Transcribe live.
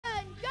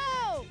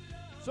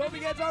So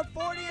begins our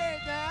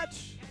 48th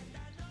match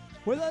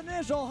with an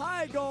initial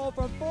high goal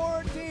from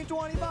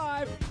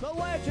 1425. The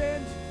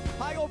Legends.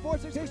 High goal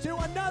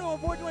 4662, another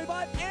one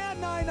 1425 and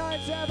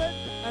 997,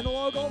 and the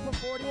low goal from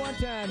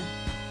 4110.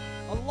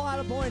 A lot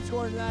of points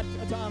scored in that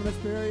autonomous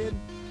period.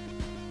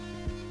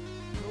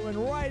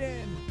 Moving right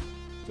in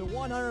to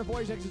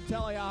 146 at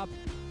Teleop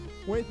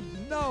with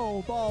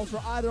no balls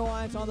for either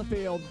alliance on the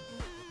field.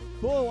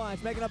 Blue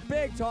Alliance making a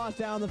big toss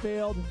down the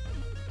field.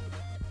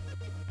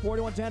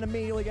 4110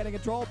 immediately getting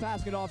control,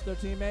 passing it off to their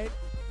teammate.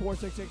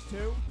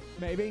 4662,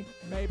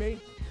 maybe.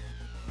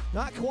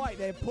 Not quite.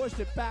 They've pushed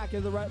it back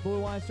into the Blue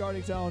Alliance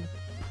starting zone.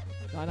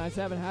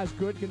 997 has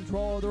good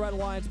control of the Red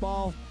Alliance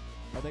ball.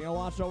 Are they going to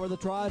launch it over the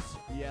truss?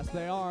 Yes,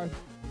 they are.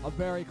 A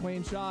very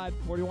clean shot.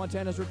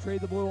 4110 has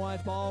retrieved the Blue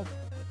Alliance ball.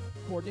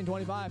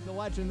 1425, the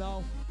Legend,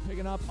 though,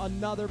 picking up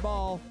another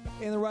ball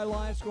in the Red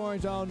Alliance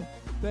scoring zone.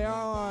 They are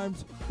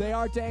armed. They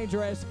are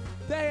dangerous.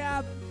 They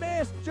have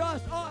missed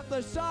just off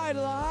the side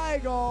of the high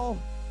goal.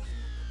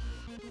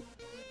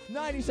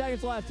 90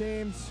 seconds left,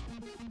 teams.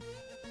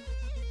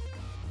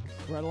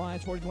 Red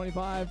Alliance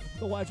 1425,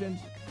 the Legend,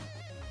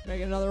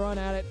 making another run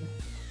at it.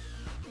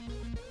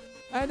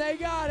 And they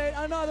got it!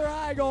 Another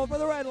high goal for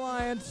the Red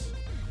Alliance.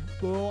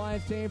 Blue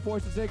Alliance team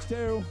forced to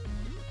 6-2.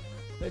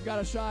 They've got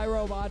a shy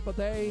robot, but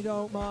they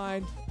don't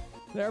mind.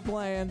 They're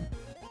playing.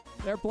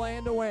 They're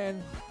playing to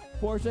win.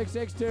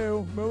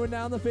 4-6-6-2, moving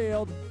down the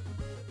field.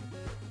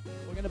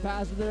 Looking to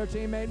pass it to their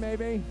teammate,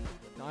 maybe.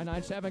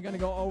 997 going to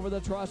go over the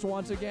truss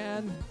once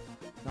again.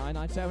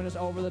 997 is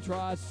over the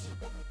truss.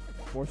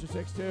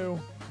 4-6-2.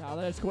 Now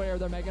that it's clear,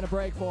 they're making a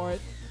break for it.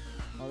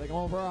 Are they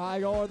going for a high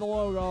goal or the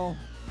low goal?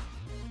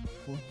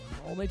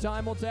 Only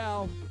time will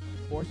tell.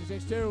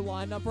 4-6-2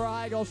 lined up for a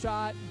high goal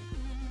shot.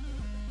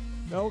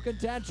 No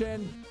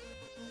contention.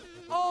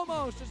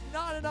 Almost, just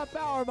not enough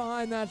power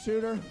behind that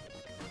shooter.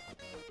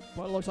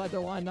 But it looks like they're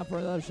lined up for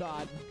another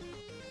shot.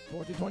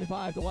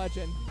 1425, the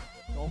Legend.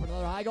 Going for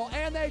another high goal,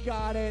 and they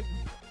got it.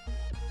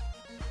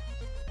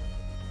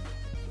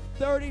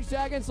 30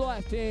 seconds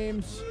left,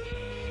 teams.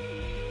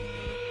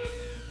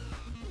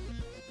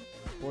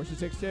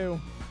 4-6-2.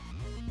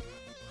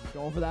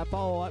 Going for that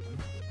follow-up.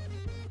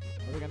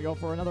 Are they going to go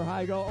for another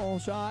high goal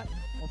shot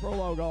or for a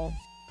low goal?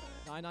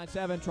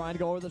 997 trying to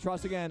go over the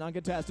truss again,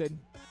 uncontested.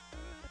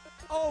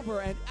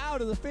 Over and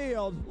out of the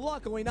field.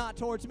 Luckily not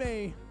towards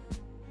me.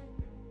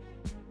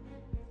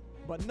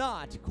 But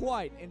not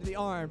quite into the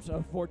arms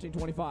of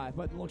 1425.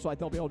 But it looks like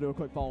they'll be able to do a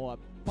quick follow-up.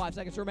 5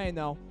 seconds remain,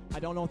 though. I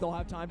don't know if they'll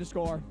have time to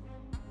score.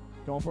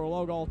 Going for a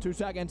low goal. 2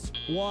 seconds.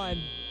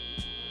 1.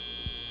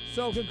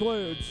 So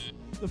concludes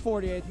the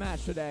 48th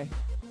match today.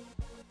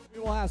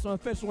 We will have some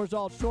official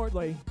results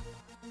shortly.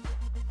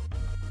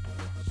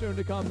 Soon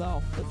to come,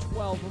 though, the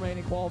 12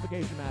 remaining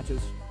qualification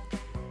matches.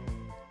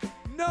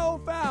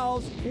 No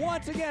fouls.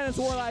 Once again, is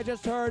what I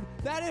just heard.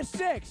 That is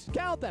 6.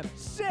 Count them.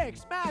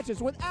 6 matches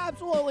with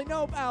absolutely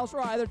no fouls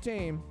for either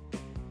team.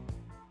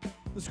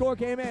 The score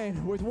came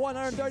in with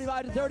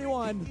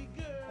 135-31,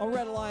 a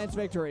Red Alliance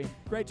victory.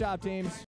 Great job, teams.